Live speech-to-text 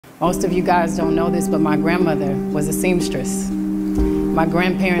Most of you guys don't know this, but my grandmother was a seamstress. My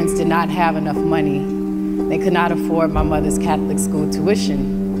grandparents did not have enough money. They could not afford my mother's Catholic school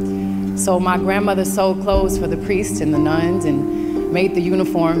tuition. So my grandmother sewed clothes for the priests and the nuns and made the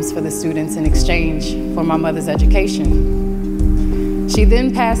uniforms for the students in exchange for my mother's education. She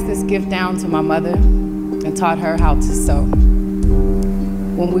then passed this gift down to my mother and taught her how to sew.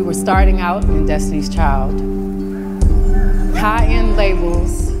 When we were starting out in Destiny's Child, high-end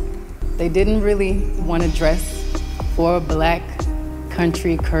labels, they didn't really want to dress for Black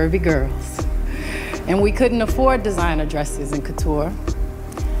country curvy girls. And we couldn't afford designer dresses and couture.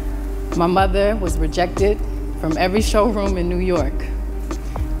 My mother was rejected from every showroom in New York.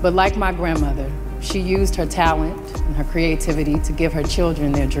 But like my grandmother, she used her talent and her creativity to give her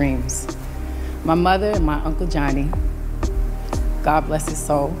children their dreams. My mother and my Uncle Johnny, God bless his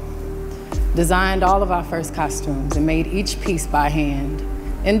soul, designed all of our first costumes and made each piece by hand,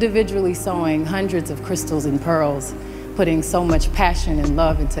 individually sewing hundreds of crystals and pearls, putting so much passion and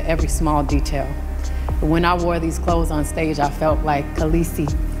love into every small detail. When I wore these clothes on stage, I felt like Khaleesi.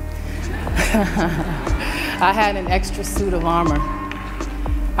 I had an extra suit of armor.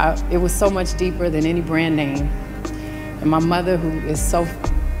 It was so much deeper than any brand name. And my mother, who is so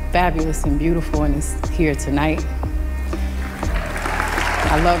fabulous and beautiful and is here tonight,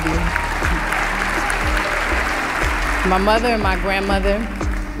 I love you. My mother and my grandmother,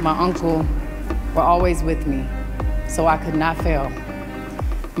 my uncle, were always with me, so I could not fail.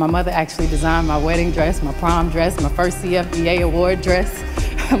 My mother actually designed my wedding dress, my prom dress, my first CFDA award dress,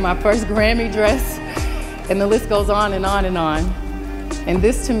 my first Grammy dress, and the list goes on and on and on. And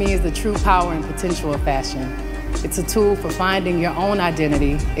this to me is the true power and potential of fashion. It's a tool for finding your own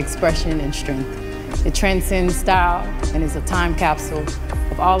identity, expression, and strength. It transcends style and is a time capsule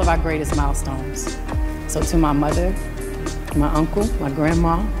of all of our greatest milestones. So to my mother, my uncle, my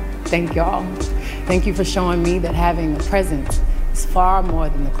grandma, thank y'all. Thank you for showing me that having a presence is far more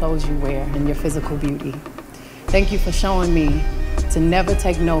than the clothes you wear and your physical beauty. Thank you for showing me to never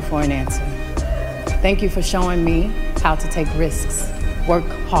take no for an answer. Thank you for showing me how to take risks, work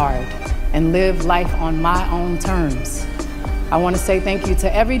hard, and live life on my own terms. I want to say thank you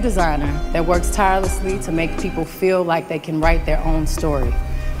to every designer that works tirelessly to make people feel like they can write their own story.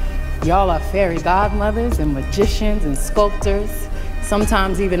 Y'all are fairy godmothers and magicians and sculptors,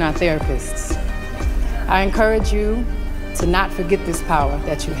 sometimes even our therapists. I encourage you to not forget this power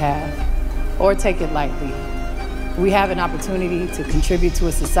that you have or take it lightly. We have an opportunity to contribute to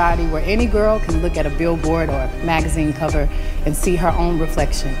a society where any girl can look at a billboard or a magazine cover and see her own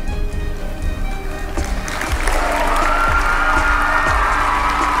reflection.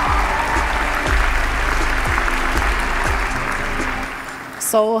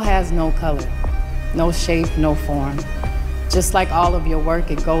 Soul has no color, no shape, no form. Just like all of your work,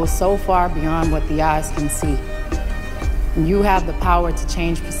 it goes so far beyond what the eyes can see. And you have the power to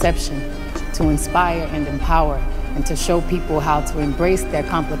change perception, to inspire and empower, and to show people how to embrace their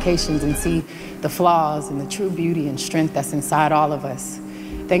complications and see the flaws and the true beauty and strength that's inside all of us.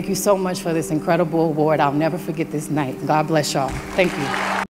 Thank you so much for this incredible award. I'll never forget this night. God bless y'all. Thank you.